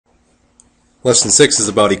Lesson 6 is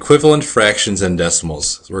about equivalent fractions and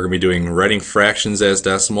decimals. So we're going to be doing writing fractions as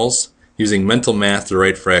decimals, using mental math to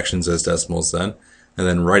write fractions as decimals and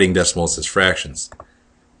then writing decimals as fractions.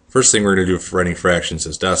 First thing we're going to do for writing fractions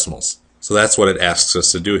is decimals. So that's what it asks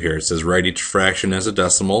us to do here. It says write each fraction as a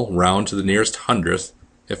decimal, round to the nearest hundredth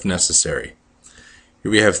if necessary.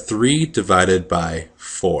 Here we have 3 divided by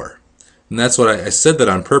 4. And that's what I said that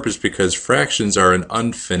on purpose because fractions are an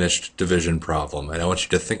unfinished division problem. And I want you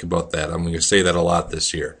to think about that. I'm going to say that a lot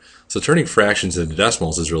this year. So turning fractions into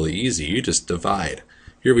decimals is really easy. You just divide.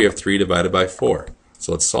 Here we have 3 divided by 4.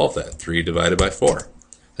 So let's solve that. 3 divided by 4.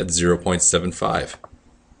 That's 0.75.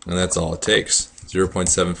 And that's all it takes.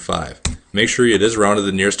 0.75. Make sure it is rounded to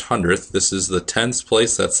the nearest hundredth. This is the tenths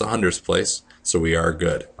place. That's the hundredths place. So we are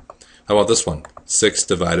good. How about this one? 6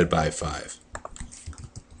 divided by 5.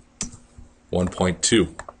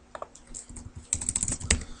 1.2.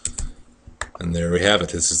 And there we have it.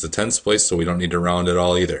 This is the tenths place, so we don't need to round at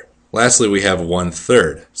all either. Lastly, we have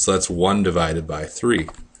 1/3. So that's 1 divided by 3.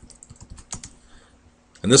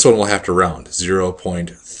 And this one we'll have to round.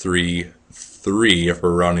 0.33 if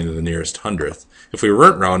we're rounding to the nearest hundredth. If we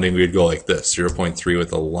weren't rounding, we'd go like this. 0.3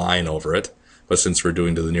 with a line over it. But since we're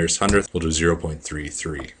doing to the nearest hundredth, we'll do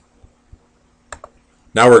 0.33.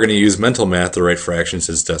 Now we're going to use mental math to write fractions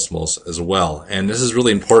as decimals as well. And this is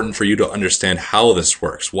really important for you to understand how this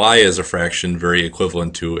works. Why is a fraction very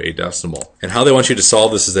equivalent to a decimal? And how they want you to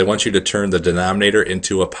solve this is they want you to turn the denominator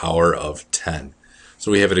into a power of 10.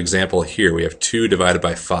 So we have an example here. We have 2 divided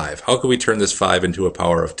by 5. How could we turn this 5 into a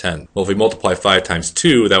power of 10? Well, if we multiply 5 times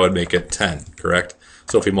 2, that would make it 10, correct?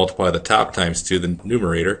 So if we multiply the top times 2, the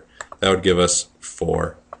numerator, that would give us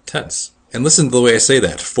 4 tenths. And listen to the way I say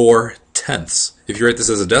that, 4 tenths. If you write this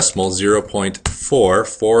as a decimal, 0.4,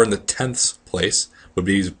 4 in the tenths place would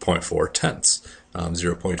be 0.4 tenths.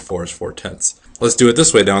 0.4 is 4 tenths. Let's do it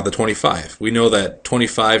this way down at the 25. We know that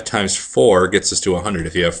 25 times 4 gets us to 100.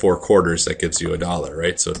 If you have 4 quarters, that gives you $1,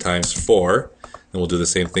 right? So times 4, and we'll do the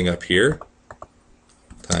same thing up here,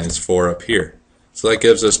 times 4 up here. So that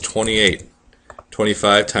gives us 28.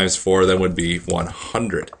 25 times 4 then would be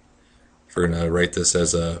 100. If we're going to write this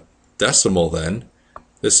as a decimal then,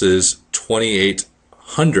 this is 28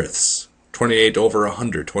 hundredths. 28 over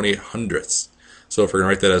 100, 28 hundredths. So if we're going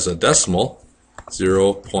to write that as a decimal,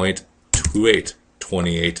 0.28,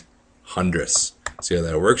 28 hundredths. See how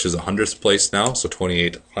that works? There's a hundredths place now, so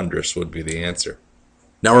 28 hundredths would be the answer.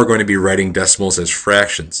 Now we're going to be writing decimals as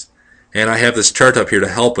fractions. And I have this chart up here to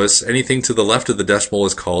help us. Anything to the left of the decimal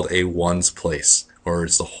is called a ones place, or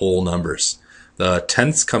it's the whole numbers. The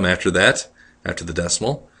tenths come after that, after the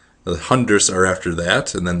decimal. The hundredths are after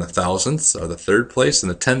that, and then the thousandths are the third place,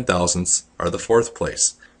 and the 10,000ths are the fourth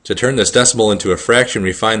place. To turn this decimal into a fraction,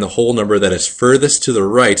 we find the whole number that is furthest to the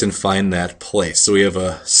right and find that place. So we have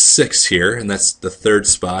a 6 here, and that's the third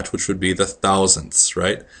spot, which would be the thousandths,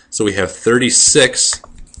 right? So we have 36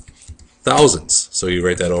 thousandths. So you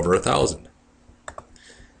write that over 1,000.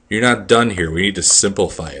 You're not done here. We need to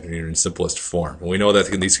simplify it in simplest form. And we know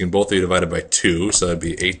that these can both be divided by 2, so that would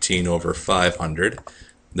be 18 over 500.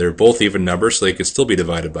 They're both even numbers, so they could still be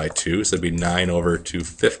divided by 2, so that'd be 9 over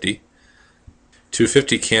 250.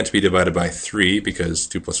 250 can't be divided by 3 because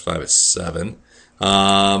 2 plus 5 is 7.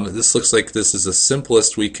 This looks like this is the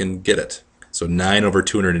simplest we can get it. So 9 over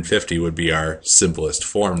 250 would be our simplest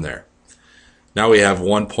form there. Now we have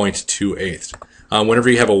 1.28. Whenever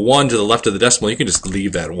you have a 1 to the left of the decimal, you can just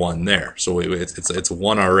leave that 1 there. So it's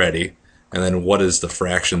 1 already, and then what is the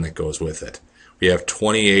fraction that goes with it? We have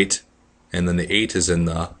 28, and then the 8 is in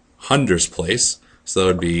the hundredths place, so that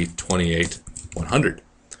would be 28 100.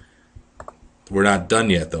 We're not done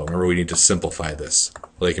yet though. Remember, we need to simplify this.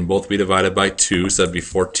 Well, they can both be divided by 2, so that would be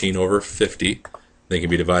 14 over 50. They can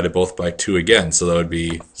be divided both by 2 again, so that would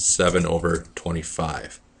be 7 over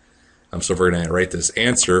 25. So if we're going to write this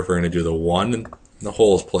answer, we're going to do the 1 in the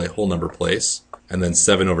whole number place, and then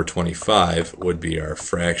 7 over 25 would be our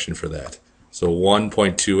fraction for that. So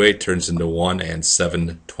 1.28 turns into 1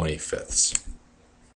 7/25.